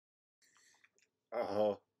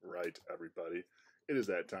Right, everybody. It is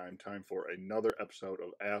that time for another episode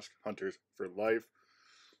of Ask Hunters for Life.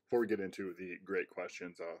 Before we get into the great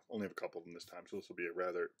questions, only have a couple of them this time, so this will be a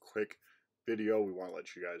rather quick video. We want to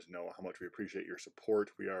let you guys know how much we appreciate your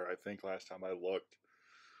support. We are, I think last time I looked,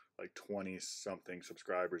 like 20-something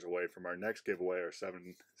subscribers away from our next giveaway, our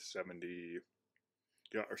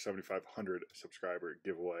 7,500 subscriber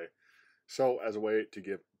giveaway. So as a way to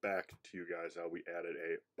give back to you guys, we added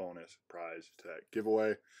a bonus prize to that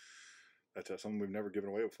giveaway. That's something we've never given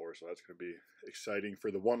away before, so that's going to be exciting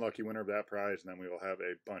for the one lucky winner of that prize. And then we will have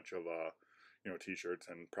a bunch of t-shirts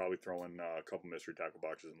and probably throw in a couple mystery tackle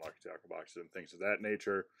boxes and lucky tackle boxes and things of that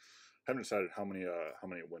nature. Haven't decided how many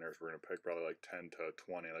winners we're going to pick. Probably like 10 to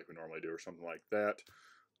 20 like we normally do, or something like that.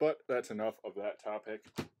 But that's enough of that topic.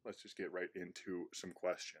 Let's just get right into some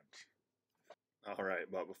questions. All right,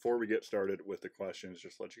 but before we get started with the questions,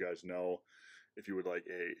 just let you guys know if you would like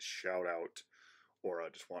a shout out or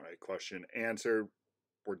just want a question answered.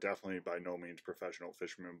 We're definitely by no means professional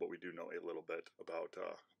fishermen, but we do know a little bit about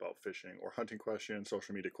fishing or hunting questions,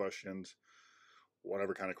 social media questions,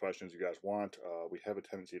 whatever kind of questions you guys want. We have a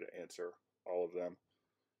tendency to answer all of them,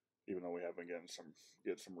 even though we have been getting some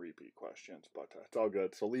repeat questions, but it's all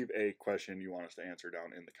good. So leave a question you want us to answer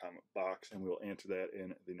down in the comment box, and we'll answer that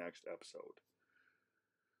in the next episode.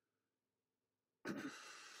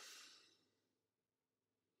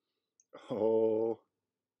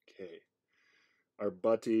 Okay. Our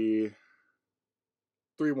buddy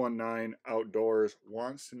 319 Outdoors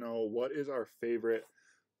wants to know, what is our favorite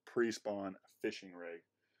pre-spawn fishing rig?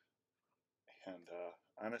 And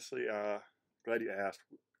honestly, glad you asked,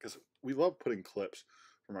 because we love putting clips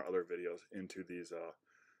from our other videos into these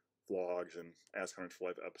vlogs and Ask Hunters for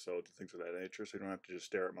Life episodes and things of that nature, so you don't have to just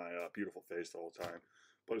stare at my beautiful face the whole time.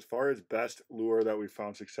 But as far as best lure that we've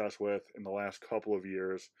found success with in the last couple of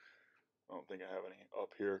years, I don't think I have any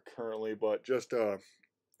up here currently, but just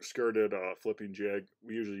skirted flipping jig.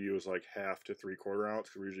 We usually use like 1/2 to 3/4 ounce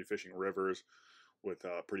because we're usually fishing rivers with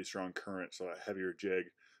pretty strong current, so a heavier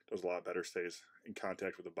jig does a lot better, stays in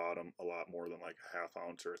contact with the bottom a lot more than like a 1/2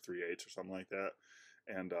 ounce or a 3/8 or something like that.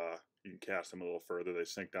 And you can cast them a little further, they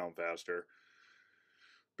sink down faster.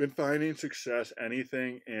 Been finding success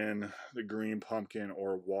anything in the green pumpkin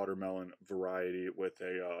or watermelon variety with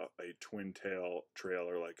a twin tail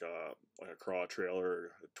trailer, like a craw trailer,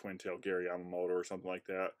 or a twin tail Gary Yamamoto or something like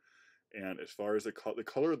that. And as far as the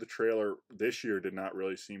color of the trailer this year did not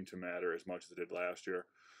really seem to matter as much as it did last year.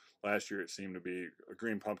 Last year it seemed to be a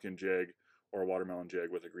green pumpkin jig or a watermelon jig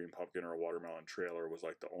with a green pumpkin or a watermelon trailer was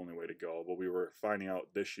like the only way to go. But we were finding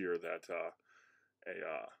out this year that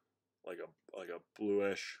like a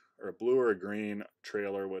bluish or a blue or a green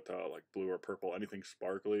trailer with like blue or purple, anything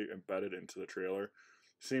sparkly embedded into the trailer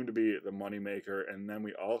seemed to be the money maker. And then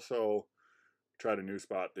we also tried a new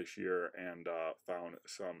spot this year and found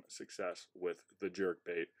some success with the jerk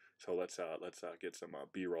bait. So let's get some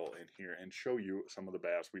B-roll in here and show you some of the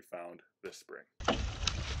bass we found this spring.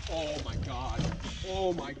 Oh my god.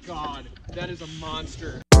 Oh my god. That is a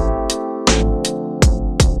monster.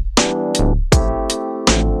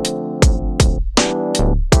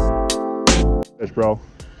 Fish, bro.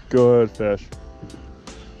 Good fish.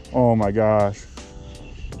 Oh my gosh.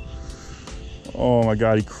 Oh my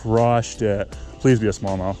god, he crushed it. Please be a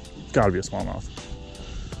smallmouth. It's gotta be a smallmouth.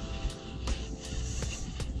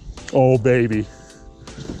 Oh baby.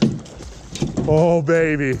 Oh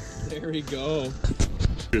baby. There we go.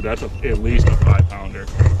 Dude, that's at least a 5-pounder.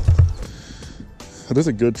 That is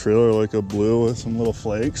a good trailer, like a blue with some little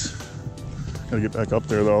flakes. Gotta get back up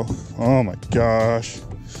there though. Oh my gosh.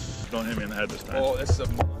 Don't hit me in the head this time. Oh, that's a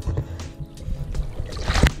monster.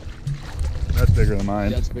 That's bigger than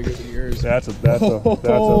mine. That's bigger than yours. That's a that's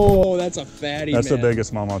a fatty, That's man. the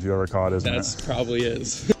biggest smallmouth you ever caught, isn't it? That probably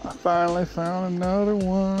is. I finally found another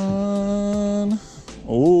one.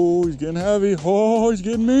 Oh, he's getting heavy. Oh, he's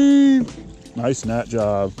getting mean. Nice net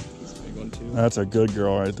job. That's a big one too. That's a good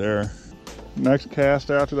girl right there. Next cast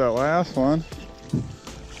after that last one.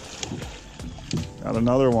 Got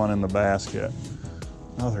another one in the basket.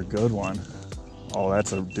 Another good one. Oh,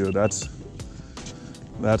 that's a dude. That's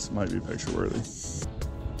might be picture worthy.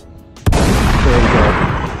 There we go.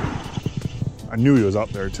 I knew he was up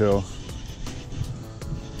there too.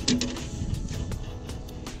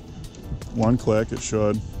 One click, it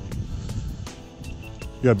should. You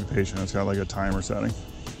gotta be patient. It's got like a timer setting,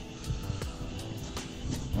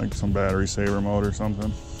 like some battery saver mode or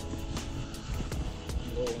something.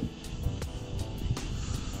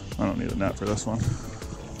 I don't need a net for this one.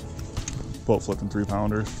 Boat flipping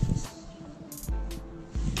 3-pounders.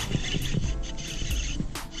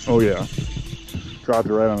 Oh yeah, dropped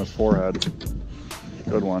it right on his forehead.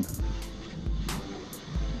 Good one.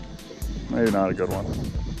 Maybe not a good one.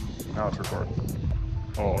 Now it's recording.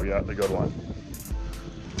 Oh yeah, the good one.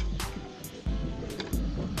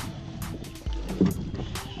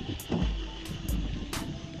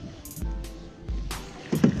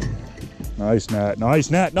 Nice net,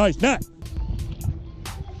 nice net, nice net.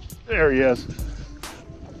 There he is.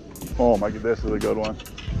 Oh my god, this is a good one.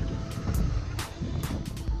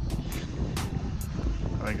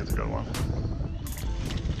 I think it's a good one.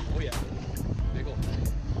 Oh yeah, big old thing.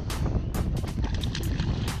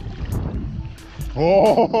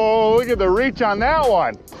 Oh, look at the reach on that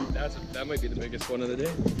one. That might be the biggest one of the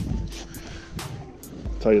day.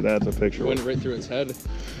 Tell you that's a picture. It went right through its head.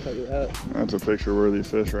 Tell you that. That's a picture worthy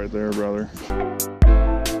fish right there, brother.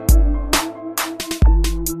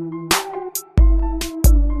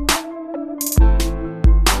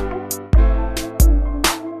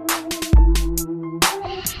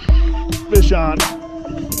 Fish on.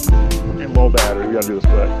 And low battery. We gotta do this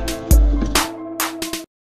quick.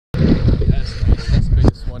 That's the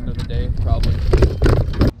biggest one of the day, probably.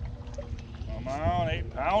 Come on,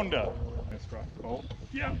 8-pounder. Oh,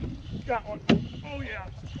 yeah, got one. Oh, yeah.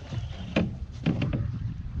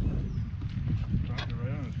 Dropped it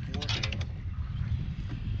right on his forehead.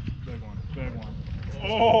 Big one, big one.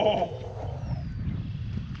 Oh!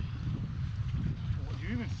 Do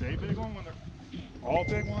you even say big one when they're all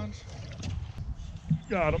big ones?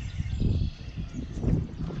 Got him.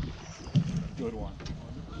 Good one.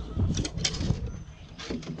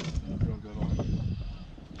 Real good one.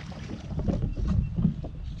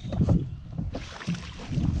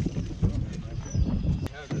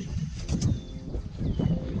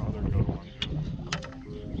 Another good one.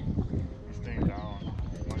 He's staying down.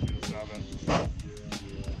 Might be the 7.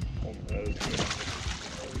 Oh, that is good.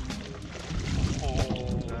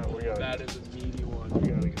 Oh, that is a meaty one. We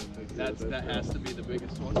gotta get a picture. That has to be the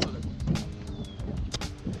biggest one.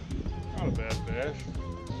 Not a bad fish.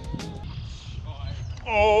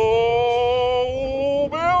 Oh,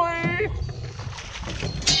 Billy!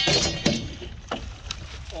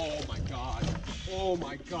 Oh my god. Oh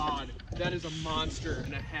my god. That is a monster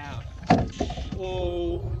and a half.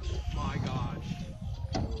 Oh my gosh.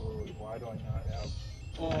 Oh, why do I not have?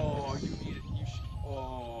 Oh, you need it. You should.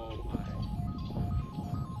 Oh my.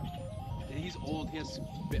 And he's old. He has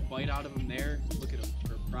a bite out of him there. Look at him.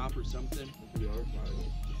 Or a prop or something. Look at the other side.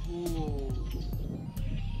 Oh.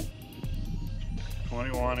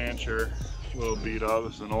 21-incher, little beat up.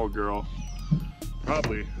 This is an old girl.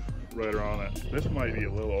 Probably right around that. This might be a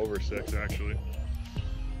little over 6 actually.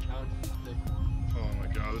 How thick? Oh my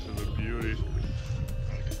god, this is a beauty.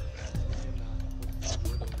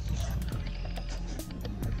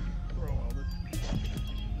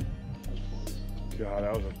 God,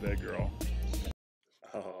 that was a big girl.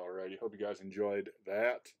 Alrighty, hope you guys enjoyed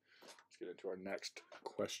that. Let's get into our next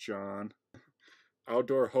question.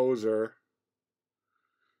 Outdoor Hoser.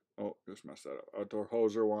 Oh, just messed that up. Outdoor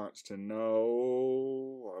Hoser wants to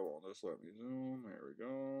know. Why won't this let me zoom? There we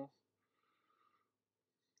go.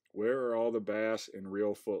 Where are all the bass in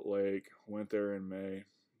Reelfoot Lake? Went there in May.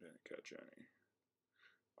 Didn't catch any.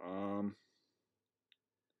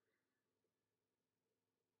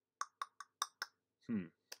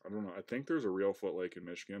 I don't know. I think there's a Reelfoot Lake in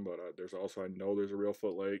Michigan, but there's also, I know there's a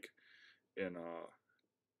Reelfoot Lake in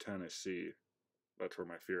Tennessee. That's where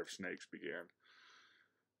my fear of snakes began.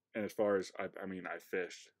 And as far as, I mean, I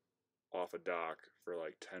fished off a dock for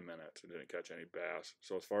like 10 minutes and didn't catch any bass.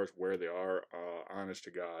 So as far as where they are, honest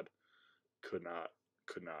to God, could not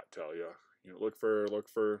tell you. You know, look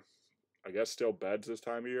for, I guess still beds this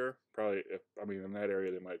time of year. Probably, in that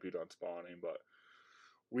area they might be done spawning, but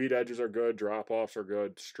weed edges are good, drop offs are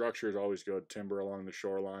good, structure is always good, timber along the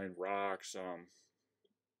shoreline, rocks,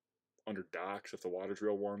 under docks. If the water's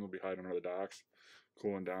real warm, they'll be hiding under the docks,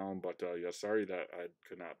 cooling down. But yeah, sorry that I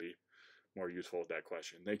could not be more useful with that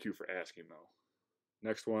question. Thank you for asking though.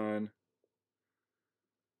 Next one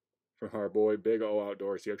from our boy Big O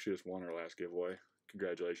Outdoors. He actually just won our last giveaway.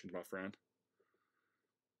 Congratulations, my friend.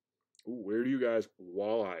 Ooh, where do you guys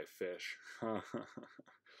walleye fish?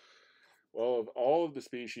 Well, of all of the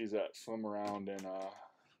species that swim around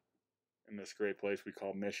in this great place we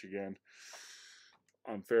call Michigan,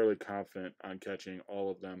 I'm fairly confident on catching all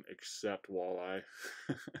of them except walleye.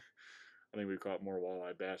 I think we've caught more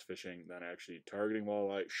walleye bass fishing than actually targeting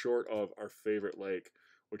walleye, short of our favorite lake,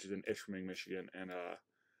 which is in Ishpeming, Michigan. And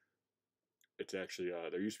it's actually,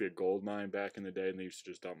 there used to be a gold mine back in the day, and they used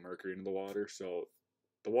to just dump mercury into the water. So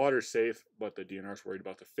the water's safe, but the DNR's worried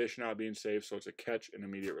about the fish not being safe. So it's a catch and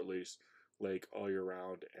immediate release lake all year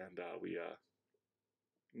round. And we,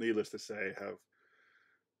 needless to say, have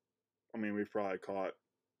I mean, we've probably caught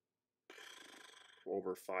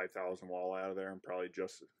over 5,000 walleye out of there, and probably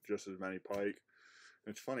just as many pike. And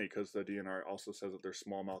it's funny because the DNR also says that there's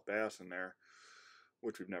smallmouth bass in there,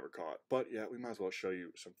 which we've never caught. But yeah, we might as well show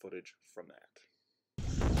you some footage from that.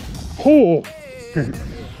 Oh!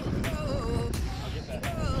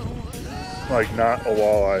 Like not a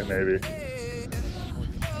walleye, maybe.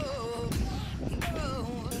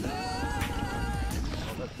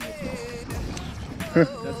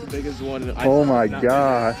 That's the biggest one. Oh my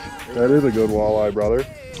gosh, that is a good walleye, brother.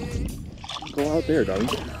 Go out there, Dummy.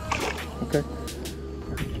 Okay.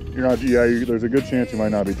 You're not. Yeah, there's a good chance you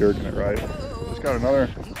might not be jerking it right. Just got another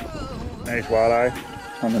nice walleye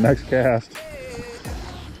on the next cast.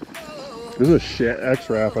 This is a shit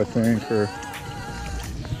X-Wrap, I think, or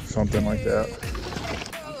something like that.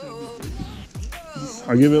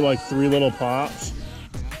 I'll give it like 3 little pops.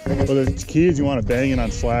 But the key is you want to bang it on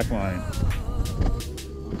slack line.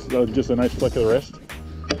 So just a nice flick of the wrist.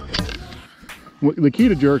 The key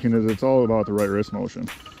to jerking is it's all about the right wrist motion.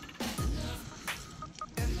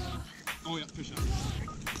 Oh yeah, fish out.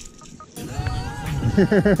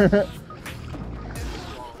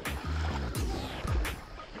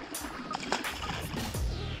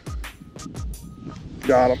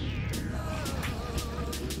 Got him.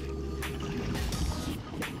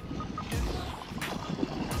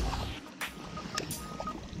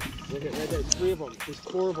 Look at right there, 3 of them. There's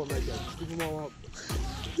 4 of them right there. Scoop them all up.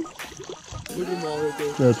 Look at them all right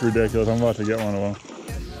there. That's ridiculous. I'm about to get one of them.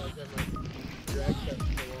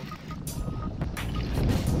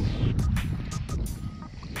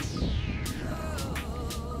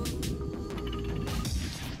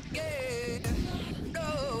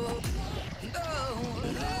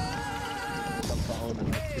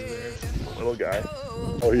 Little guy.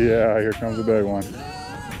 Oh yeah, here comes a big one.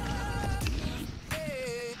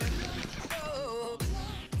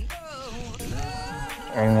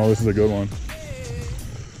 I don't know, this is a good one.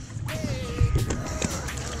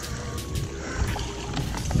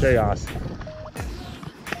 Chaos.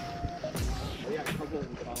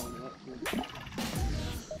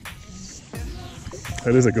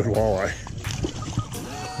 That is a good walleye.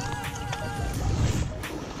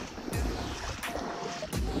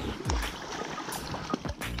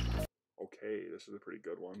 Okay, this is a pretty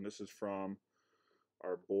good one. This is from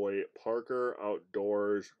our boy Parker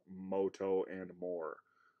Outdoors, Moto and More.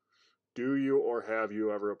 Do you or have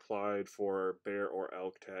you ever applied for bear or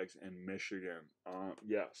elk tags in Michigan?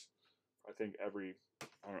 Yes. I think I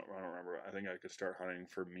don't remember. I think I could start hunting.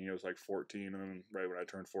 For me, it was like 14, and then right when I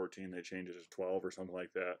turned 14, they changed it to 12 or something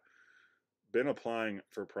like that. Been applying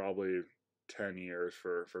for probably 10 years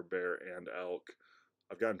for bear and elk.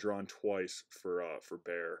 I've gotten drawn twice for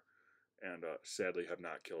bear, and sadly have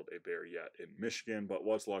not killed a bear yet in Michigan, but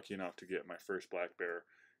was lucky enough to get my first black bear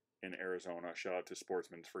in Arizona. Shout out to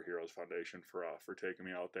Sportsmen for Heroes Foundation for taking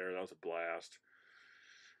me out there. That was a blast.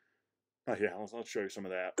 Yeah, let's show you some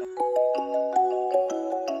of that.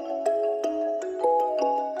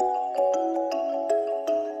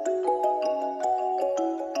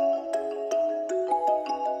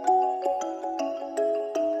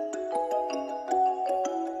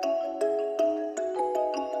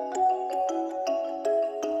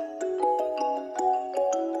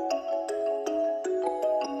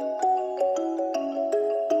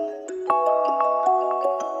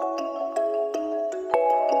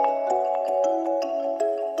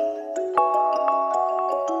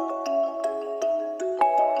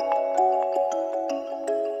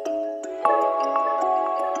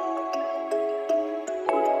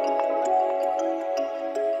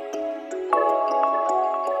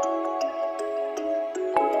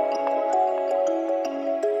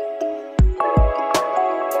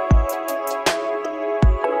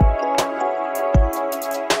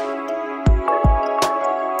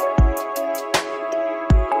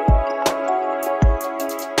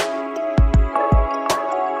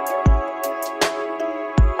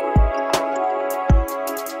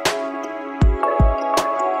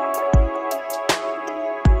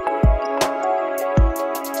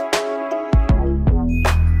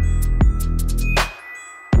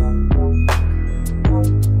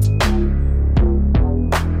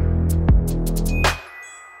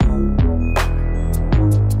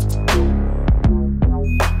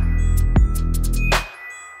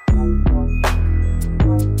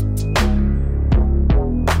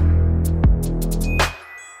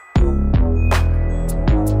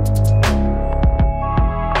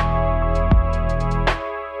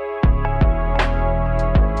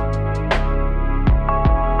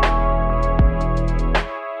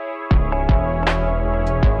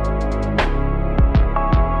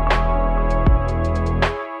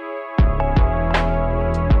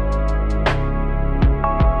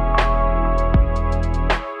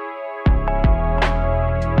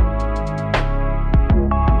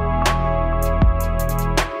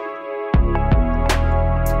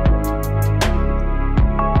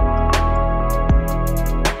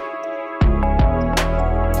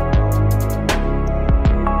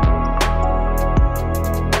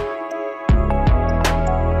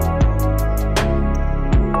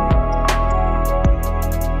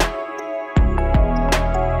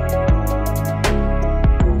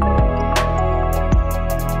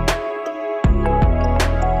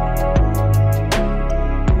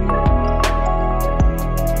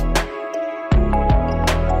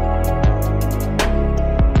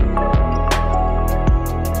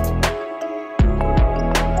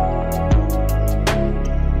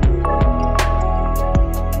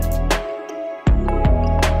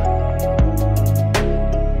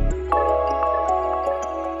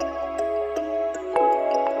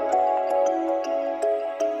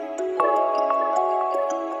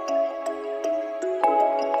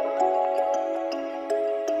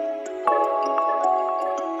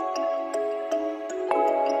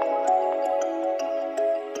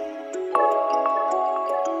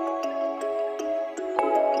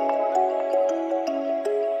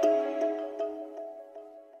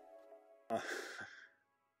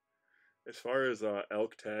 as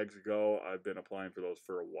elk tags go, I've been applying for those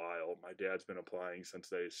for a while. My dad's been applying since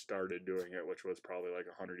they started doing it, which was probably like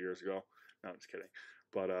 100 years ago. No, I'm just kidding.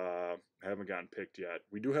 But I haven't gotten picked yet.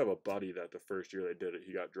 We do have a buddy that the first year they did it,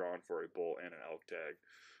 he got drawn for a bull and an elk tag.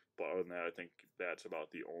 But other than that, I think that's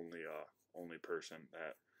about the only person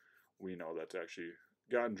that we know that's actually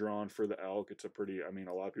gotten drawn for the elk. It's a pretty, I mean,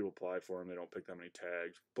 a lot of people apply for them. They don't pick that many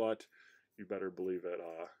tags, but you better believe it.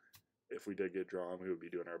 If we did get drawn, we would be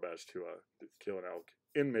doing our best to kill an elk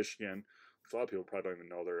in Michigan. A lot of people probably don't even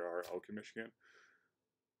know there are elk in Michigan.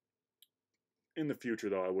 In the future,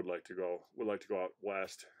 though, I would like to go out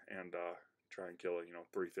west and try and kill a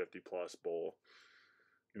 350 plus bull.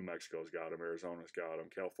 New Mexico's got them, Arizona's got them,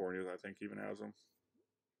 California I think even has them.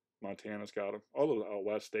 Montana's got them. All those out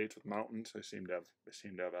west states with mountains, they seem to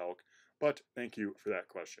have elk. But thank you for that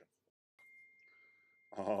question.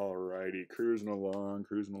 Alrighty, cruising along.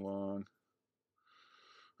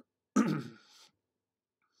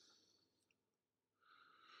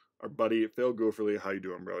 Our buddy Phil Gooferly, how you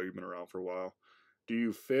doing, bro? You've been around for a while. Do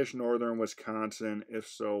you fish northern Wisconsin? If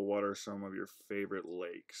so, what are some of your favorite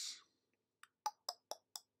lakes?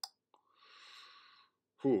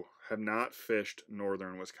 Have not fished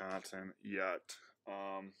northern Wisconsin yet.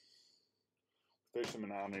 Fished the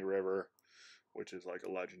Menominee River, which is like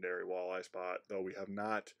a legendary walleye spot, though we have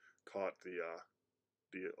not caught the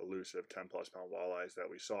elusive 10 plus pound walleyes that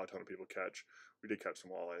we saw a ton of people catch. We did catch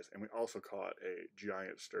some walleyes, and we also caught a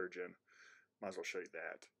giant sturgeon. Might as well show you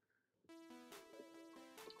that.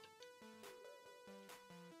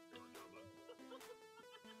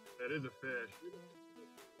 That is a fish.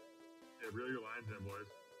 Yeah, reel your lines in, boys.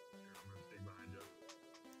 Here, I'm gonna sneak behind you.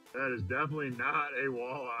 That is definitely not a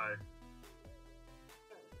walleye.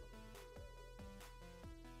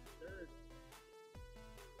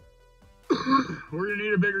 We're gonna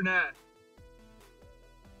need a bigger net.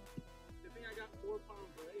 Good thing I got 4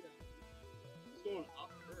 pound braid on. It's going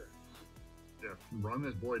up first. Yeah, run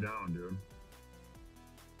this boy down, dude.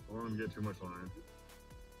 Don't let him get too much line.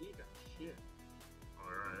 He ain't got shit.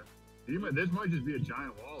 Alright. This might just be a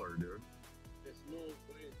giant waller, dude. There's no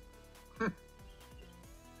way.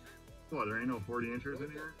 What, there ain't no 40 inches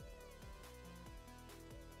in here?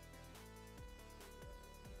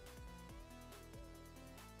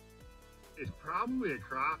 It's probably a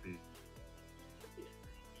crappie.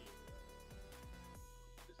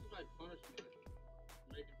 This is my punishment.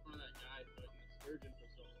 Making fun of that guy fighting the sturgeon for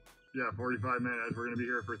so long. Yeah, 45 minutes. We're gonna be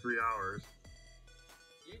here for 3 hours.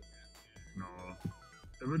 He ain't that bad. No.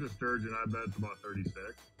 If it's a sturgeon, I bet it's about 36,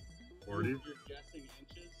 40. You're guessing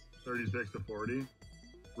inches? 36 to 40.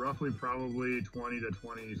 Roughly probably 20 to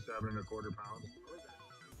 27 and a quarter pounds.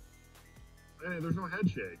 Hey, there's no head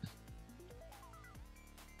shakes.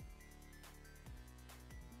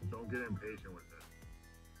 Don't get impatient with it.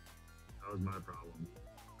 That was my problem.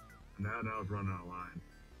 And now it's running out of line.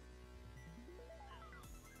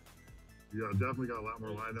 You definitely got a lot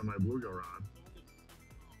more line than my bluegill rod.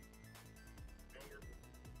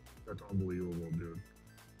 That's unbelievable, dude.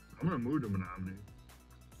 I'm gonna move to Menominee.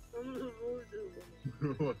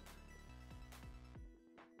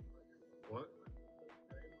 What?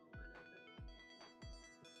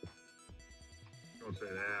 Don't say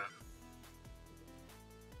that.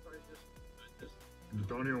 Just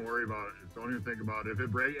don't even worry about it. Just don't even think about it. If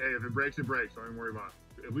it breaks, it breaks. Don't even worry about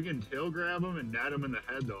it. If we can tail grab him and net him in the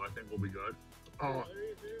head, though, I think we'll be good. Oh.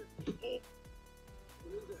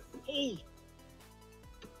 Oh!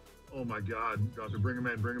 Oh my God. You have to bring him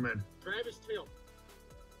in. Bring him in. Grab his tail.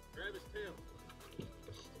 Grab his tail.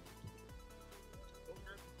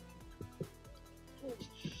 Oh,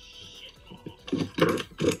 shit.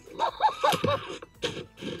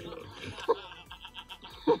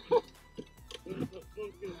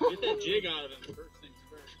 Get that jig out of him first things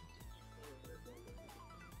first.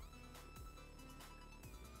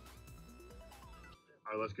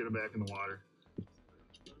 All right, let's get him back in the water.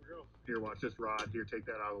 Here, watch this rod. Here, take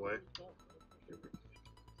that out of the way.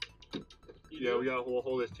 Yeah, we'll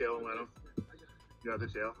hold his tail and let him. You got the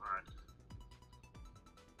tail? All right.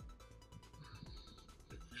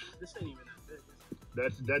 This ain't even that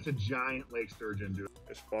big. That's a giant lake sturgeon, dude.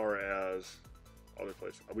 As far as other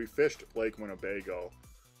places, we fished Lake Winnebago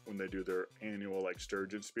when they do their annual like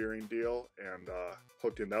sturgeon spearing deal, and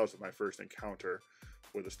hooked in. That was my first encounter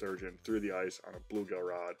with a sturgeon through the ice on a bluegill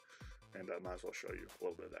rod, and I might as well show you a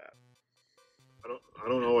little bit of that. I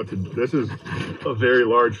don't know what to. This is a very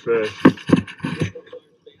large fish.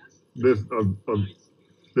 This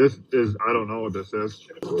is, I don't know what this is.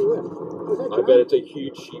 I bet it's a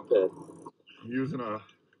huge sheephead. I'm using a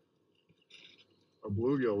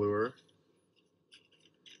bluegill lure.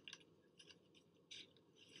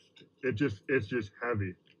 it's just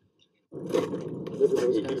heavy.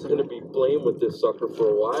 You're gonna be playing with this sucker for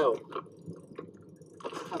a while.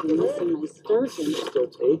 Probably missing my sturgeon. She's still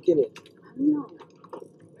taking it. I don't know.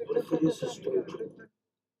 What if it is a sturgeon?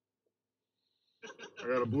 I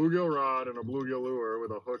got a bluegill rod and a bluegill lure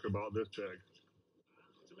with a hook about this big.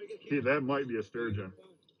 See, that might be a sturgeon.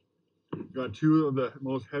 Got two of the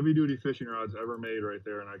most heavy-duty fishing rods ever made right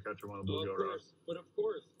there, and I catch them on a bluegill rod. But of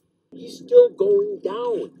course. He's still going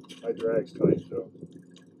down. My drag's tight, so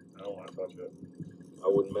I don't want to touch it. I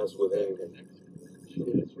wouldn't mess with anything.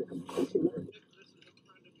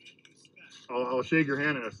 I'll shake your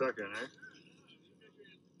hand in a second, eh?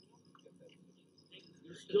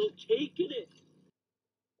 You're still taking it.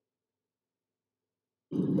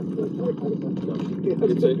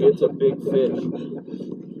 It's a big fish.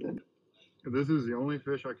 If this is the only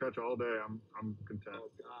fish I catch all day, I'm content. Oh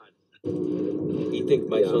God. You think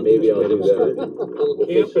my son maybe I'll do that. A little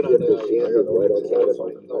camping on that.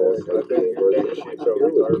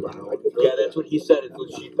 Yeah, that's what he said. If it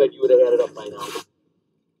was sheep fed, you would have had it up by now.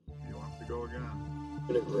 He wants to go again.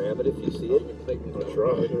 You're gonna grab it if you see it. I'll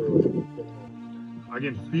try. I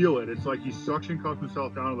can feel it. It's like he suction cups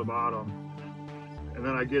himself down to the bottom, and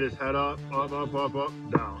then I get his head up,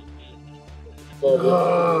 down. Oh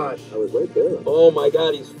gosh! I was right there. Oh my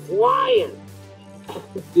God, he's flying!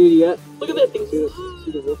 Dude, yeah. Look at that thing. See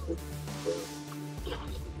the whistle?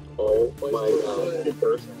 Oh my God!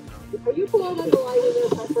 Are you blowing on the line with there,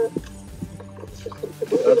 Pepper?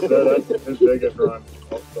 That's his biggest run.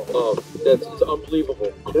 Oh, that's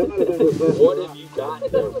unbelievable. What have you got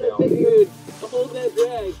there, pal? Dude, hold that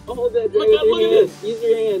drag. Hold that drag. Look at this. Use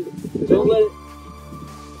your hand. Don't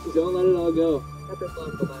let it all go. Pepper's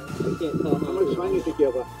blowing the line. I can't tell how much fun you think you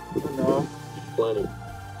have. No. Plenty.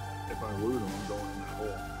 If I lose him, I'm going in that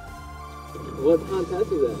hole. What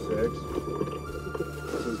contest is that? 6.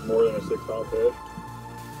 This is more than a 6-pound fish.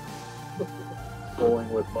 Pulling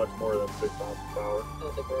with much more than 6 pounds of power. I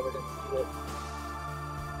don't think we're ever going to see it.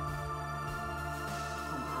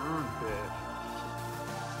 Come on, fish.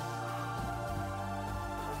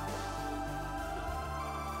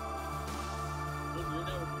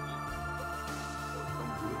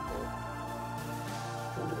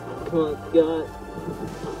 Come on, Scott.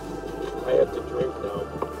 I have to drink now.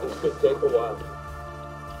 This could take a while.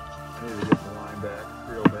 I need to get the line back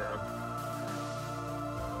real bad.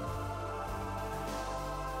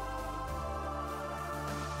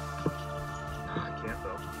 I can't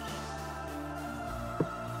though.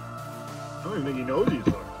 I don't even think he knows he's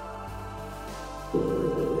hooked.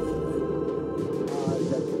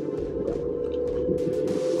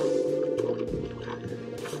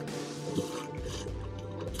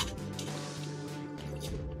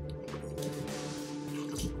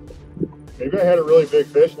 Maybe I had a really big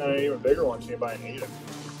fish and then an even bigger one came by and ate it.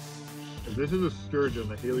 If this is a sturgeon,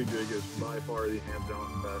 the Haley jig is by far the hands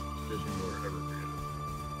down best fishing lure ever created.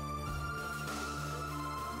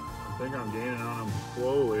 I think I'm gaining on him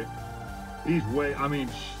slowly. He's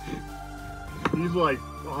he's like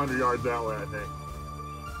 100 yards that way, I think.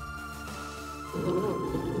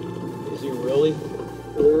 Is he really?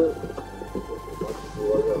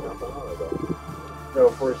 No,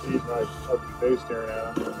 for a season, I'd be staring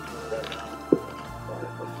at him.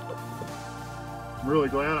 I'm really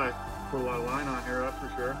glad I put a lot of line on here, that's for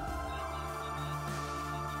sure.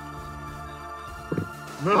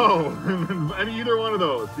 No, either one of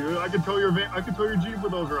those, dude. I could tow your Jeep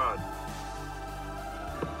with those rods.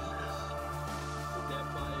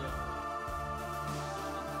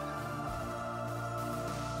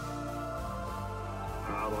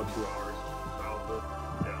 About 2 hours south of,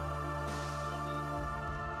 yeah.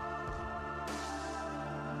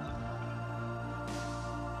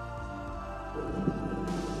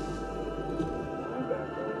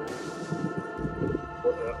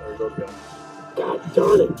 There goes again. God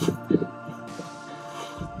darn it! This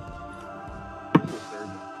is a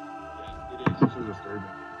sturgeon. Yeah, it is. This is a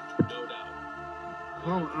sturgeon. No doubt.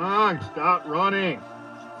 Come on, stop running.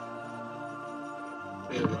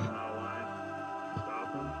 They're running out of line. Stop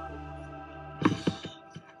him.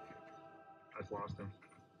 I just lost him.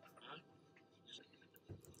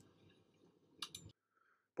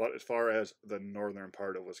 But as far as the northern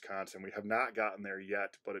part of Wisconsin, we have not gotten there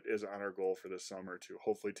yet, but it is on our goal for this summer to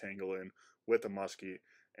hopefully tangle in with a muskie.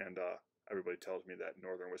 And everybody tells me that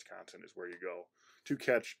northern Wisconsin is where you go to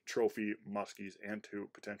catch trophy muskies and to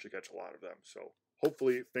potentially catch a lot of them. So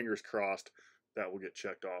hopefully, fingers crossed, that will get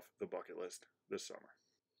checked off the bucket list this summer.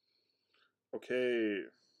 Okay.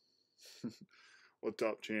 What's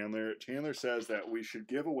up, Chandler? Chandler says that we should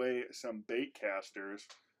give away some bait casters.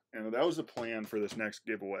 And that was the plan for this next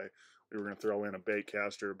giveaway, we were going to throw in a bait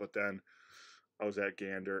caster, but then I was at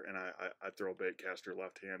Gander, and I throw a bait caster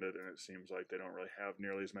left-handed, and it seems like they don't really have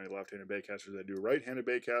nearly as many left-handed bait casters as they do right-handed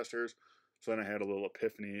bait casters. So then I had a little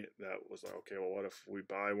epiphany that was like, okay, well, what if we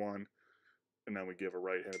buy one, and then we give a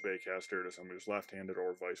right-handed bait caster to somebody who's left-handed,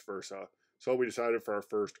 or vice versa. So we decided for our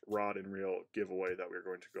first rod and reel giveaway that we were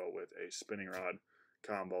going to go with a spinning rod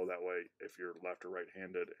combo. That way, if you're left or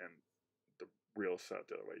right-handed and the reel set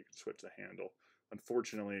the other way, you can switch the handle.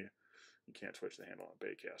 Unfortunately, you can't switch the handle on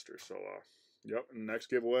baitcaster. So, yep, next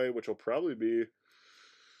giveaway, which will probably be,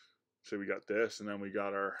 so we got this, and then we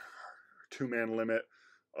got our 2-man limit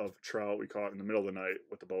of trout we caught in the middle of the night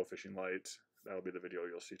with the bow fishing lights. That'll be the video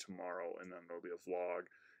you'll see tomorrow, and then there'll be a vlog.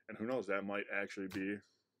 And who knows, that might actually be,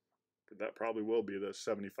 that probably will be the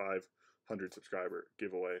 7,500 subscriber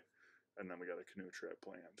giveaway. And then we got a canoe trip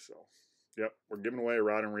planned. So, yep, we're giving away a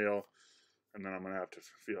rod and reel, and then I'm gonna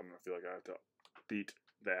feel like I have to beat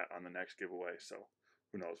that on the next giveaway. So,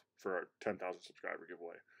 who knows? For our 10,000 subscriber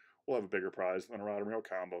giveaway, we'll have a bigger prize than a rod and reel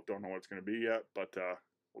combo. Don't know what it's gonna be yet, but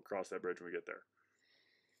we'll cross that bridge when we get there.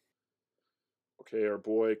 Okay, our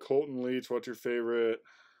boy Colton Leach, what's your favorite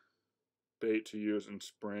bait to use in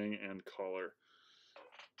spring and color?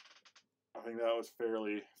 I think that was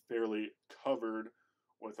fairly covered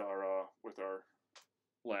with our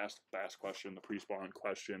last bass question, the pre-spawn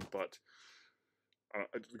question, but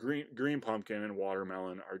green pumpkin and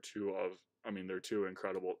watermelon are they're two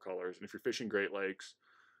incredible colors. And if you're fishing Great Lakes,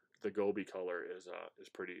 the goby color is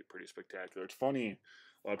pretty spectacular. It's funny,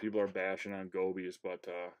 a lot of people are bashing on gobies, but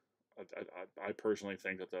I personally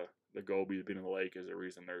think that the goby being in the lake is the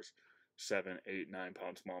reason there's 7, 8, 9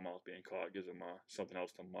 pound smallmouth being caught. It gives them something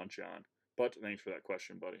else to munch on. But thanks for that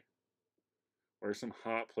question, buddy. What are some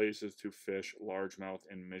hot places to fish largemouth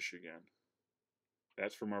in Michigan?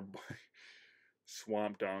 That's from our boy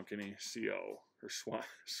Swamp Donkey CO, or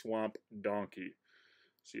Swamp Donkey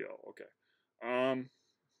CO. Okay. I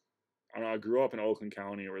don't know, I grew up in Oakland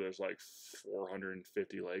County where there's like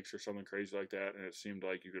 450 lakes or something crazy like that, and it seemed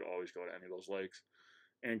like you could always go to any of those lakes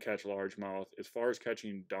and catch largemouth. As far as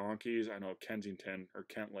catching donkeys, I know Kensington or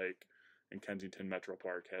Kent Lake and Kensington Metro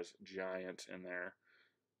Park has giants in there.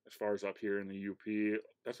 As far as up here in the UP,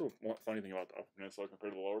 that's one funny thing about the Upper Peninsula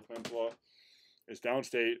compared to the Lower Peninsula, is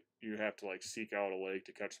downstate you have to like seek out a lake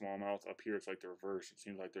to catch smallmouth. Up here it's like the reverse. It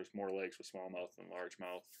seems like there's more lakes with smallmouth than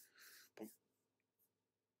largemouth. But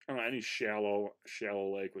I don't know, any shallow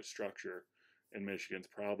lake with structure in Michigan's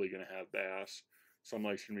probably going to have bass. Some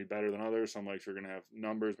lakes are going to be better than others. Some lakes are going to have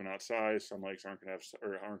numbers but not size. Some lakes aren't going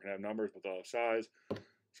to have numbers but they'll have size.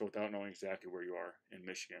 So without knowing exactly where you are in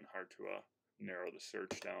Michigan, hard to narrow the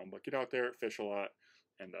search down. But get out there, fish a lot,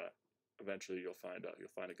 and eventually you'll find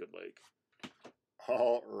a good lake.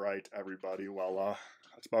 All right, everybody. Well,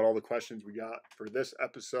 that's about all the questions we got for this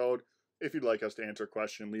episode. If you'd like us to answer a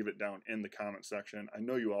question, leave it down in the comment section. I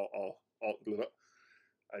know you all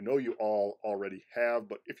already have,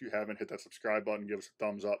 but if you haven't, hit that subscribe button, give us a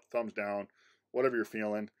thumbs up, thumbs down, whatever you're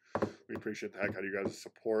feeling. We appreciate the heck out of you guys'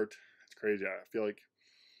 support. It's crazy. I feel like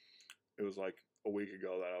it was like a week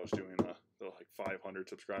ago that I was doing the like 500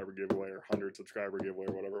 subscriber giveaway or 100 subscriber giveaway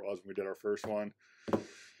or whatever it was when we did our first one.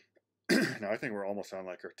 Now I think we're almost on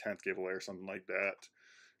like our 10th giveaway or something like that.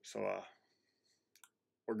 So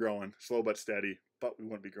we're growing slow but steady, but we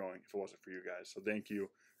wouldn't be growing if it wasn't for you guys. So thank you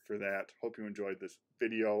for that. Hope you enjoyed this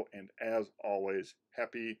video, and as always,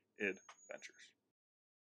 happy adventures.